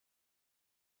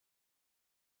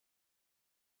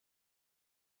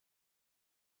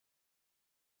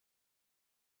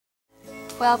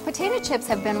Well, potato chips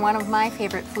have been one of my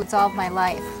favorite foods all of my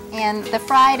life, and the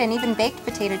fried and even baked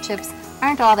potato chips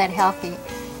aren't all that healthy.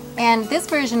 And this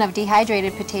version of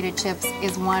dehydrated potato chips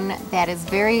is one that is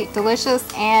very delicious,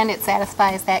 and it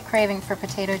satisfies that craving for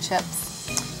potato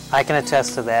chips. I can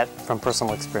attest to that from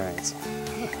personal experience.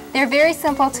 They're very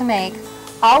simple to make.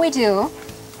 All we do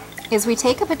is we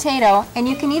take a potato, and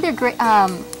you can either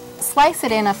slice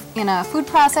it in a food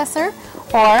processor,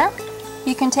 or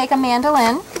you can take a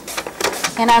mandolin,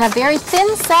 and on a very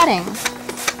thin setting,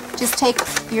 just take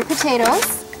your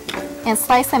potatoes and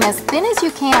slice them as thin as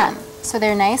you can so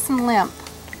they're nice and limp.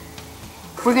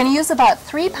 We're going to use about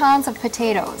 3 pounds of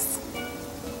potatoes.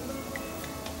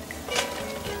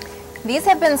 These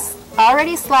have been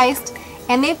already sliced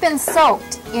and they've been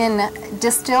soaked in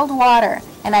distilled water.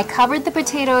 And I covered the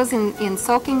potatoes in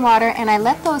soaking water, and I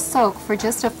let those soak for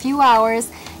just a few hours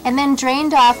and then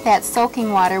drained off that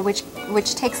soaking water, which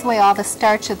takes away all the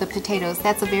starch of the potatoes.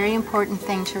 That's a very important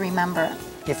thing to remember.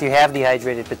 If you have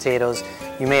dehydrated potatoes,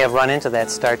 you may have run into that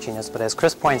starchiness, but as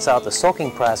Chris points out, the soaking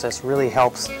process really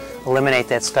helps eliminate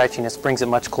that starchiness, brings it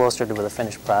much closer to the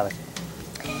finished product.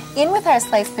 In with our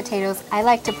sliced potatoes, I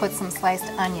like to put some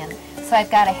sliced onion. So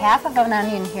I've got a half of an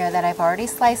onion here that I've already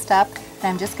sliced up, and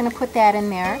I'm just going to put that in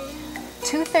there.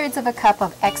 2/3 of a cup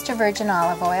of extra virgin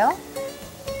olive oil.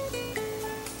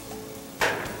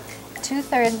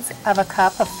 2/3 of a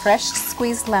cup of fresh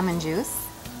squeezed lemon juice.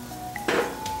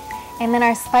 And then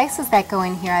our spices that go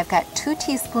in here, I've got 2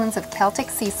 teaspoons of Celtic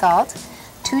sea salt,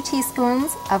 2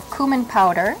 teaspoons of cumin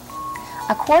powder,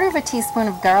 1/4 teaspoon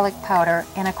of garlic powder,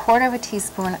 and 1/4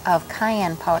 teaspoon of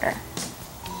cayenne powder.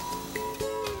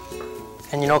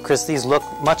 And you know, Chris, these look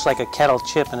much like a kettle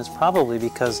chip, and it's probably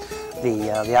because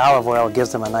the olive oil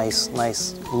gives them a nice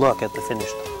look at the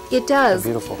finished. It does.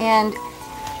 They're beautiful. And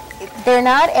they're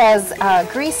not as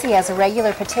greasy as a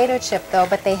regular potato chip, though,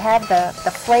 but they have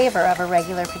the flavor of a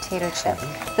regular potato chip.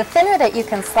 The thinner that you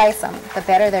can slice them, the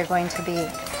better they're going to be.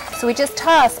 So we just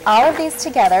toss all of these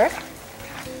together.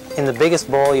 In the biggest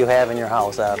bowl you have in your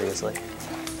house, obviously.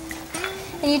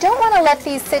 And you don't want to let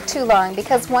these sit too long,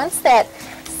 because once that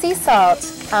sea salt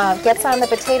gets on the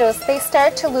potatoes, they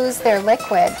start to lose their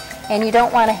liquid, and you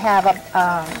don't want to have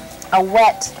a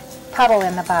wet puddle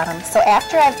in the bottom. So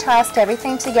after I've tossed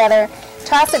everything together,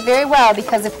 toss it very well,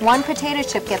 because if one potato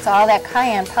chip gets all that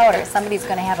cayenne powder, somebody's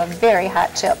going to have a very hot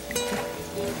chip.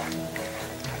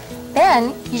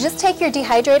 Then you just take your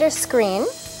dehydrator screen,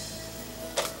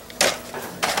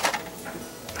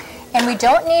 and we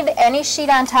don't need any sheet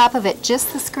on top of it,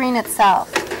 just the screen itself.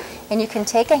 And you can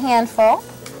take a handful,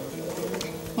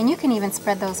 and you can even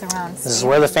spread those around. This is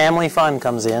where the family fun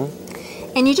comes in.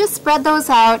 And you just spread those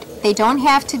out. They don't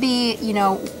have to be, you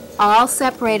know, all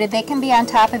separated. They can be on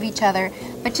top of each other,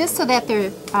 but just so that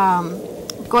they're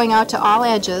going out to all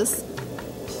edges.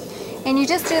 And you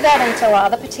just do that until all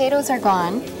the potatoes are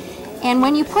gone. And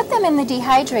when you put them in the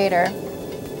dehydrator,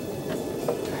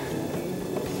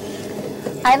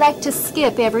 I like to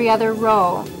skip every other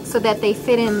row so that they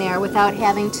fit in there without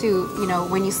having to, you know,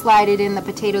 when you slide it in, the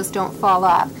potatoes don't fall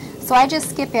off. So I just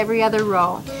skip every other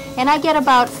row. And I get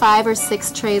about 5 or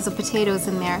 6 trays of potatoes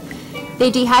in there.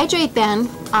 They dehydrate then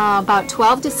about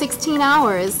 12 to 16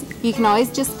 hours. You can always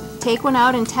just take one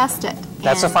out and test it.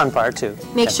 That's the fun part too.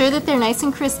 Make sure that they're nice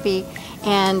and crispy,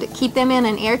 and keep them in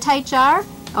an airtight jar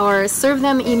or serve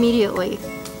them immediately.